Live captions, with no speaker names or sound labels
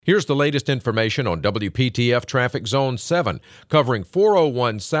Here's the latest information on WPTF Traffic Zone 7, covering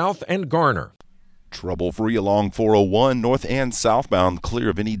 401 South and Garner. Trouble-free along 401 north and southbound, clear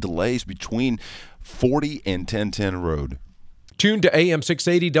of any delays between 40 and 1010 Road. Tune to AM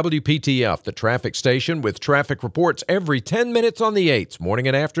 680 WPTF, the traffic station with traffic reports every 10 minutes on the 8s, morning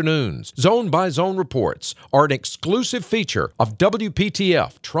and afternoons. Zone-by-zone reports are an exclusive feature of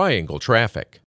WPTF Triangle Traffic.